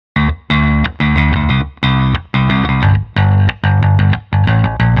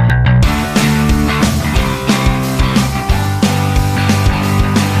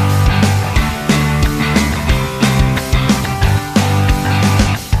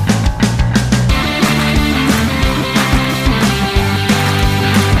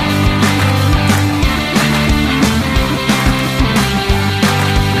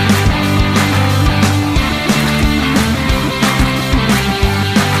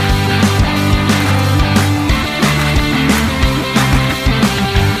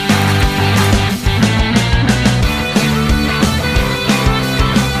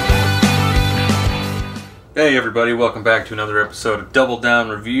Hey everybody, welcome back to another episode of Double Down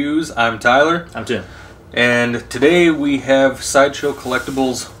Reviews. I'm Tyler. I'm Tim. And today we have Sideshow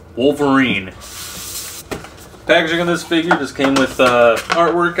Collectibles Wolverine. Packaging on this figure just came with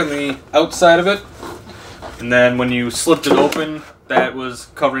artwork on the outside of it. And then when you slipped it open, that was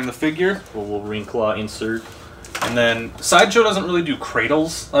covering the figure. A Wolverine claw insert. And then Sideshow doesn't really do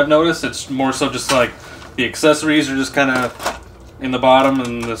cradles, I've noticed. It's more so just like the accessories are just kind of in the bottom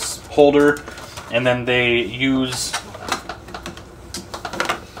and this holder. And then they use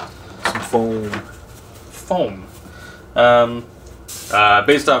some foam.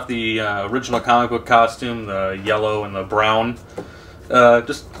 Based off the original comic book costume, the yellow and the brown.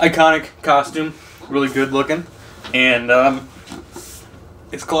 Just iconic costume. Really good looking. And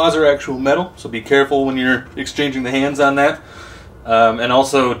its claws are actual metal, so be careful when you're exchanging the hands on that. And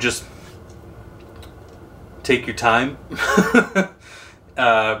also just take your time.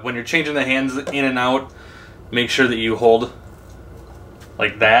 When you're changing the hands in and out, make sure that you hold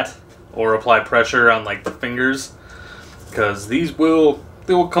like that or apply pressure on like the fingers, because they will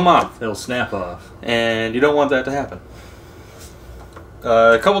come off. They'll snap off. And you don't want that to happen.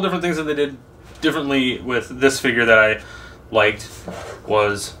 A couple different things that they did differently with this figure that I liked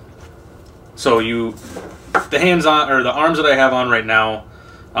was, so the hands on, or the arms that I have on right now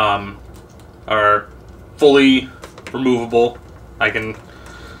are fully removable. I can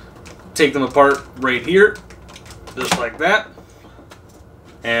take them apart right here, just like that,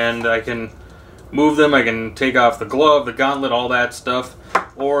 and I can move them. I can take off the glove, the gauntlet, all that stuff,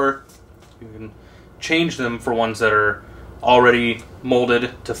 or you can change them for ones that are already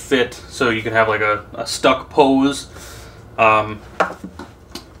molded to fit, so you can have like a stuck pose. I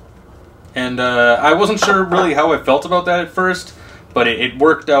wasn't sure really how I felt about that at first, but it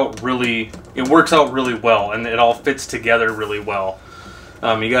works out really well, and it all fits together really well.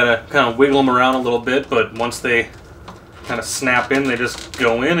 You gotta kind of wiggle them around a little bit, but once they kind of snap in, they just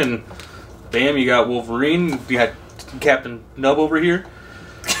go in, and bam, you got Wolverine. You got Captain Nub over here.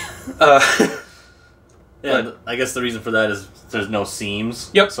 Yeah, I guess the reason for that is there's no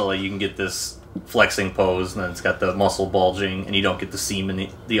seams. Yep. So like you can get this flexing pose, and then it's got the muscle bulging, and you don't get the seam in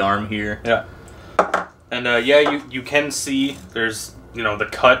the arm here. Yeah. And yeah, you can see there's the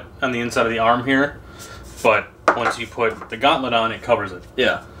cut on the inside of the arm here, but once you put the gauntlet on, it covers it.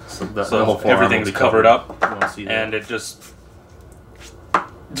 Yeah. So the whole everything's covered up, and it just,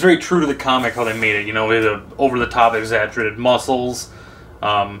 it's very true to the comic how they made it. With the over-the-top exaggerated muscles.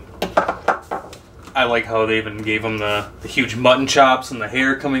 I like how they even gave him the huge mutton chops and the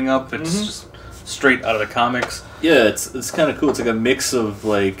hair coming up. It's just straight out of the comics. Yeah, it's kind of cool. It's like a mix of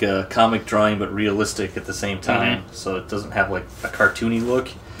like comic drawing but realistic at the same time. So it doesn't have like a cartoony look.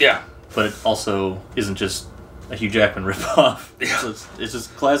 Yeah. But it also isn't just a Hugh Jackman ripoff. Yeah. So it's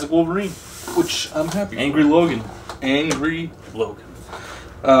just classic Wolverine. Which I'm happy Angry Logan. Angry Logan.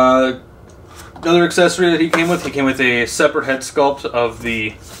 Another accessory that he came with a separate head sculpt of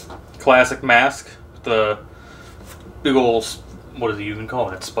the classic mask. The big old, what does he even call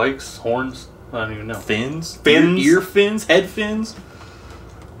it? Spikes? Horns? I don't even know. Fins? Ear fins? Head fins?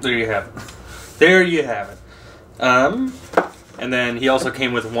 There you have it. There you have it. And then he also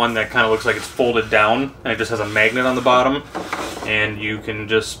came with one that kind of looks like it's folded down, and it just has a magnet on the bottom, and you can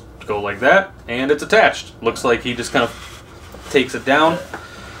just go like that, and it's attached. Looks like he just kind of takes it down.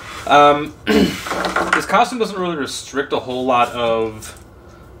 This costume doesn't really restrict a whole lot of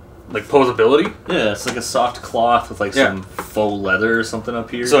like posability. Yeah, it's like a soft cloth with like some faux leather or something up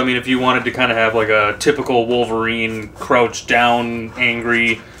here. So I mean, if you wanted to kind of have like a typical Wolverine crouched down,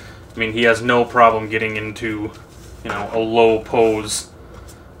 angry, I mean, he has no problem getting into a low pose.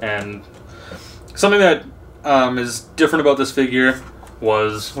 And something that is different about this figure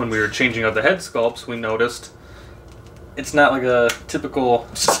was when we were changing out the head sculpts, we noticed it's not like a typical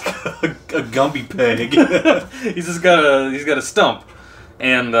a Gumby peg. he's got a stump,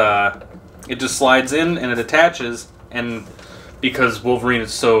 and it just slides in and it attaches. And because Wolverine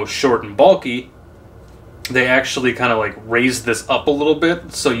is so short and bulky, they actually kind of like raise this up a little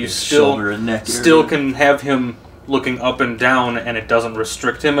bit, so you still can have him looking up and down, and it doesn't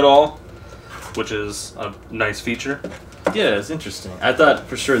restrict him at all, which is a nice feature. Yeah, it's interesting. I thought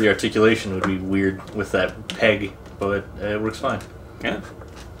for sure the articulation would be weird with that peg, but it works fine. Yeah.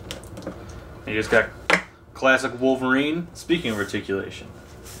 You just got classic Wolverine. Speaking of articulation,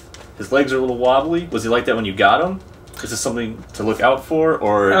 his legs are a little wobbly. Was he like that when you got him? Is this something to look out for,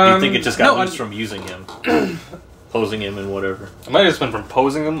 or do you think it just got loose from using him? Posing him and whatever. I might have just been from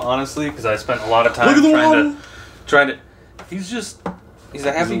posing him, honestly, because I spent a lot of time trying to. He's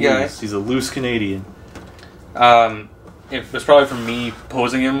a happy guy. He's a loose Canadian. it was probably from me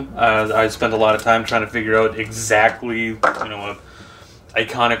posing him. I spent a lot of time trying to figure out exactly, you know, a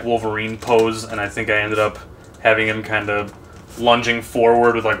iconic Wolverine pose, and I think I ended up having him kind of lunging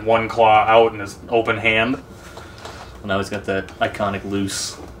forward with like one claw out in his open hand. Well, now he's got that iconic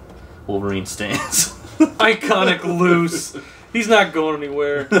loose Wolverine stance. Iconic loose. He's not going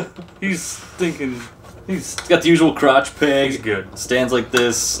anywhere. He's thinking. He's got the usual crotch peg. He's good. Stands like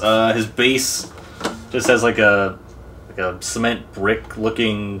this. His base just has like a cement brick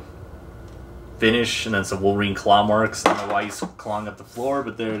looking finish, and then some Wolverine claw marks. I don't know why he's clawing up the floor,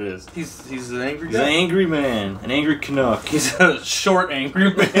 but there it is. He's an angry guy. He's an angry man. An angry Canuck. He's a short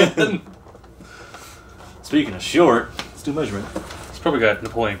angry man. Speaking of short, let's do measurement. He's probably got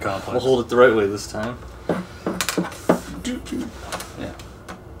Napoleon complex. We'll hold it the right way this time. Yeah.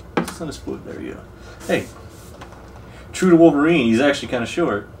 Son of split. There you go. Hey. True to Wolverine, he's actually kind of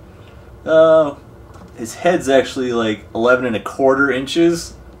short. His head's actually like 11 1/4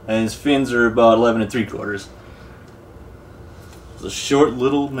 inches, and his fins are about 11 3/4. He's a short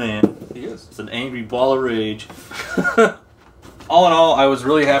little man. He is. It's an angry ball of rage. All in all, I was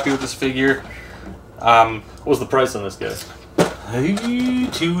really happy with this figure. What was the price on this guy?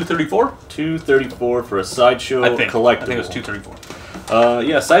 $234. $234 for a Sideshow Collectible. I think it was $234.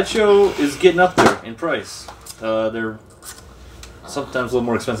 Yeah, Sideshow is getting up there in price. They're sometimes a little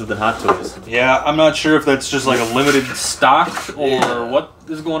more expensive than Hot Toys. Yeah, I'm not sure if that's just like a limited stock or what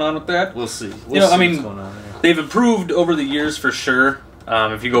is going on with that. We'll see. We'll see what's going on there. They've improved over the years for sure.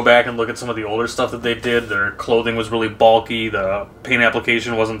 If you go back and look at some of the older stuff that they did, their clothing was really bulky. The paint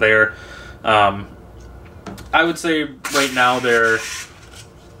application wasn't there. I would say right now they're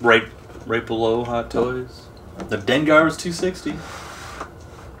right below Hot Toys. The Dengar was $260.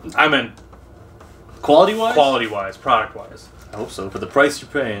 I meant quality-wise? Quality-wise, product-wise. I hope so. For the price you're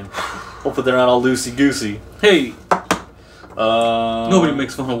paying. Hopefully they're not all loosey-goosey. Hey! Nobody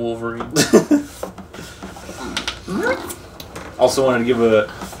makes fun of Wolverine. Also wanted to give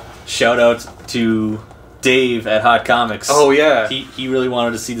a shout-out to Dave at Hot Comics. Oh, yeah. He really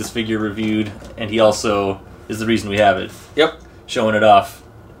wanted to see this figure reviewed, and he also is the reason we have it. Yep. Showing it off.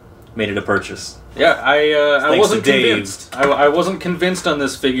 Made it a purchase. Yeah, I wasn't convinced. I wasn't convinced on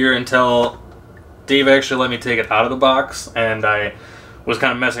this figure until Dave actually let me take it out of the box, and I was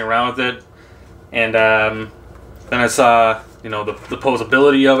kind of messing around with it. And then I saw, you know, the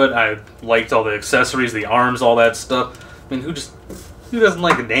posability of it. I liked all the accessories, the arms, all that stuff. I mean, who doesn't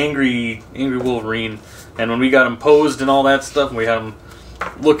like an angry Wolverine? And when we got him posed and all that stuff, and we had him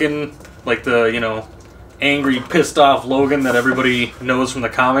looking like the, you know, angry, pissed off Logan that everybody knows from the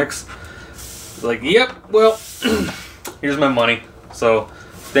comics. Like, yep, well, here's my money. So,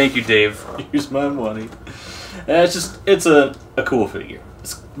 thank you, Dave. Here's my money. It's a cool figure.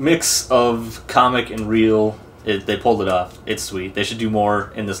 It's a mix of comic and real. They pulled it off. It's sweet. They should do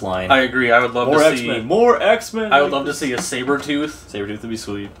more in this line. I agree. I would love to see more X-Men. I would love to see a Sabretooth. Sabretooth would be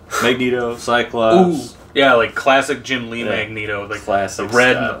sweet. Magneto, Cyclops. Ooh, yeah, like classic Jim Lee Magneto, like classic the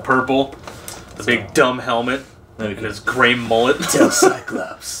red style. and the purple, the big dumb helmet, and his gray mullet. Tell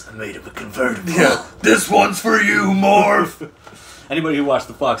Cyclops I made him a convertible. Yeah, this one's for you, Morph. Anybody who watched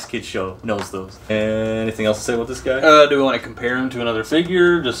the Fox Kids show knows those. Anything else to say about this guy? Do we want to compare him to another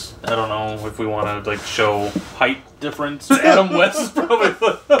figure? Just, I don't know, if we want to like show height difference. Adam West is probably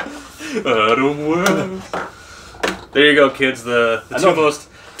Adam West. There you go, kids. The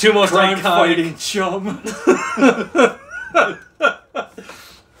two most iconic fighting chum.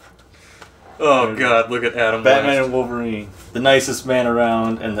 Oh God! Look at Adam Batman West. and Wolverine, the nicest man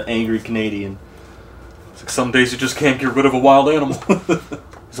around, and the angry Canadian. It's like some days you just can't get rid of a wild animal.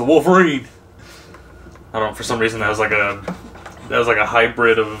 It's a Wolverine. I don't know. For some reason, that was like a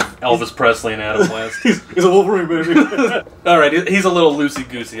hybrid of Elvis Presley and Adam West. he's a Wolverine, baby. All right, he's a little loosey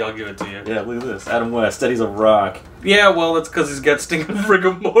goosey. I'll give it to you. Yeah, look at this. Adam West, Steady's a rock. Yeah, well, that's because he's got stinking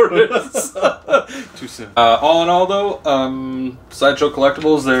rigor mortis. Too soon. All in all, though, Sideshow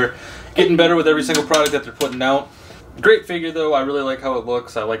Collectibles, they're getting better with every single product that they're putting out. Great figure, though. I really like how it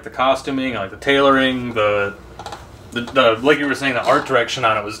looks. I like the costuming. I like the tailoring. The like you were saying, the art direction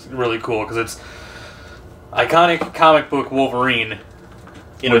on it was really cool because it's iconic comic book Wolverine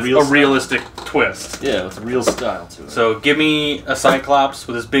with a realistic twist. Yeah, with a real style to it. So give me a Cyclops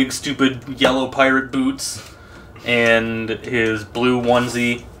with his big, stupid yellow pirate boots and his blue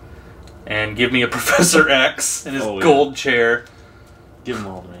onesie, and give me a Professor X and his gold chair. Give them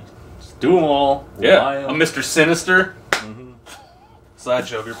all to me. Just do them all. Yeah, a Mr. Sinister.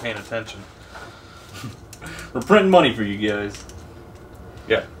 Sideshow, if you're paying attention. We're printing money for you guys.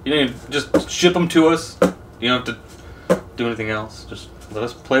 Yeah, you need to just ship them to us. You don't have to do anything else. Just let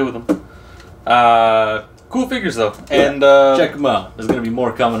us play with them. Cool figures though, and check them out. There's gonna be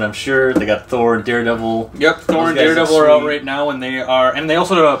more coming, I'm sure. They got Thor and Daredevil. Yep, Thor and Daredevil are out right now, and they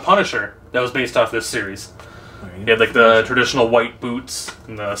also did a Punisher that was based off this series. He had like the traditional white boots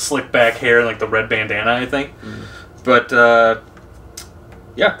and the slick back hair and like the red bandana, I think. But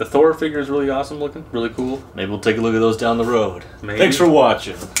yeah, the Thor figure is really awesome looking, really cool. Maybe we'll take a look at those down the road. Maybe. Thanks for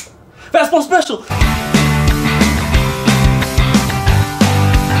watching. Fastball Special!